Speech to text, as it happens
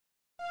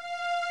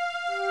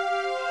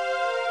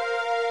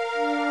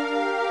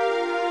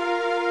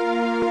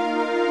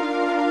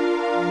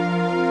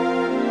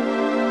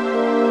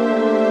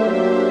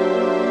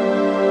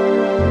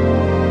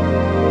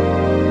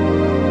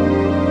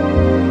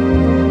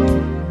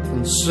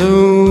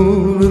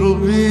Soon it'll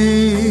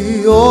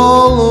be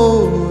all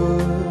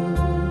over.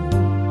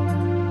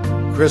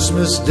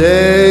 Christmas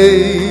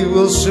Day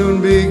will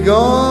soon be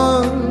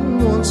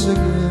gone once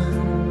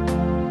again.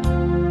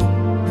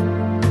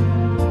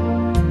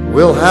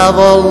 We'll have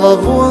our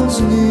loved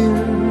ones near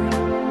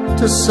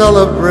to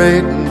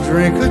celebrate and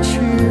drink a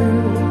cheer.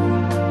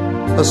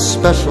 A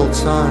special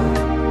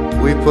time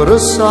we put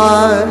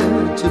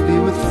aside to be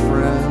with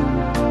friends.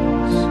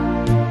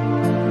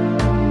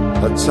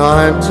 A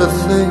time to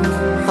think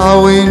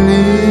how we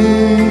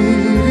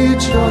need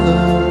each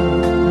other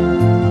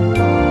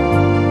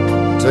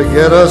to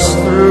get us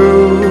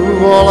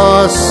through all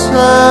our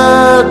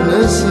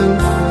sadness and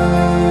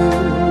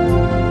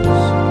fears,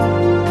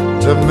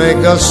 to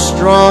make us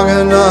strong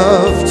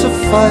enough to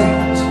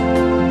fight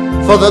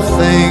for the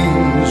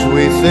things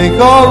we think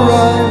are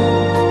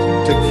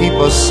right, to keep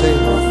us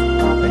safe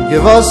and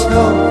give us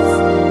health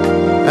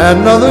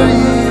another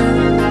year.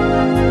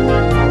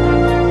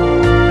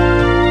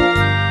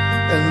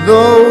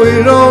 Though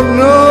we don't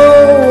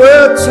know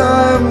where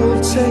time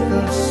will take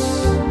us,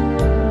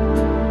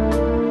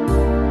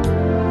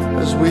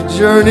 as we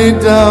journey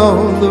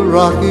down the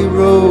rocky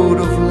road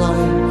of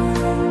life,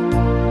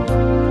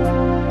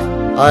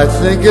 I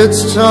think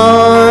it's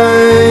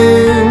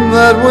time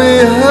that we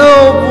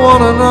help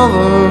one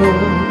another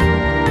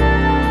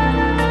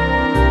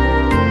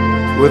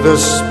with the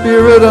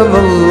spirit and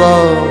the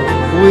love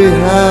we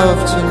have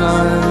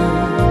tonight.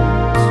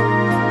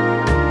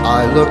 I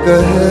look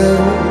ahead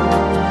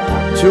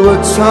to a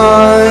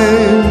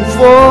time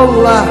for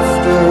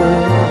laughter,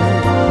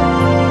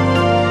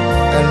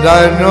 and I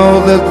know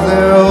that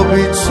there'll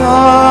be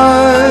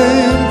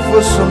time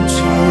for some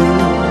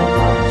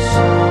tears.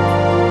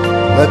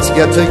 Let's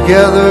get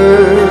together,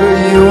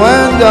 you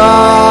and I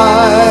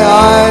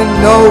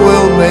know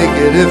we'll make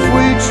it if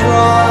we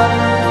try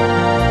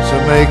to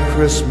make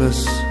Christmas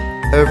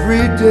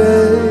every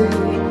day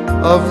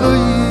of the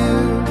year.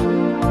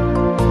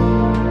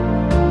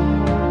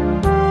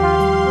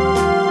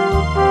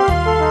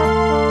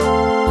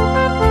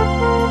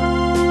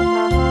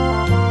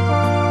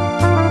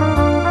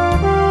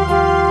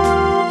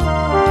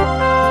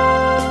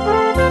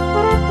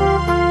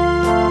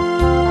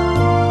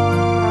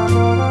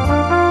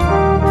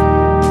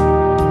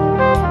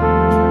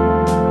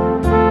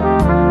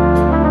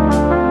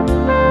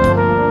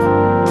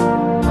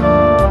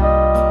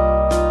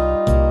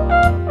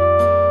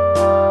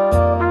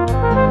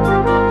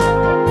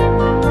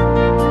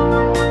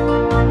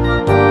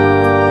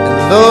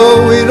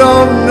 Though we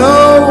don't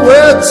know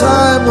where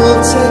time will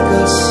take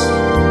us,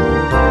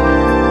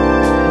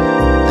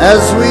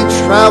 as we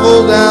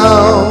travel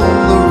down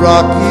the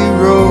rocky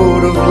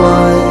road of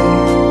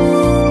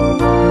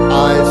life,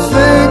 I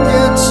think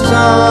it's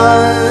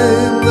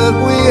time that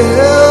we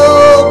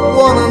help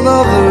one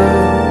another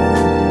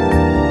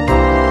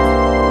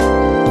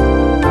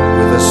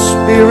with the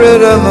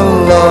spirit and the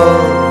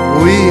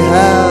love we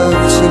have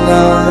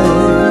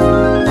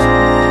tonight.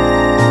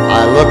 I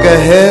look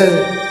ahead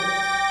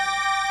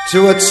to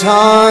a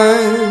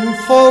time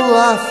for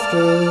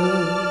laughter,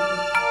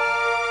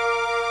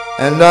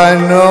 and I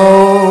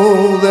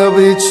know there'll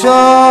be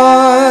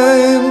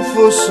time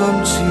for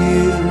some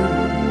tears.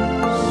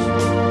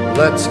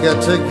 Let's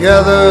get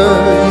together,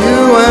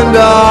 you and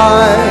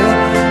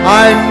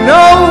I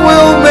know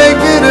we'll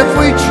make it if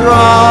we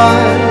try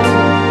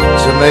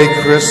to make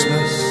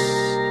Christmas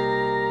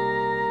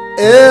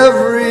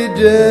every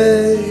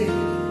day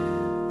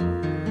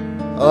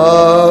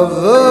of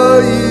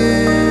the year.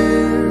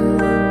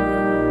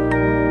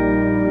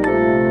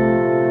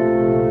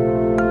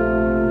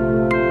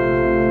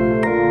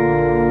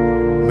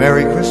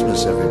 Merry Christmas,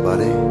 everyone.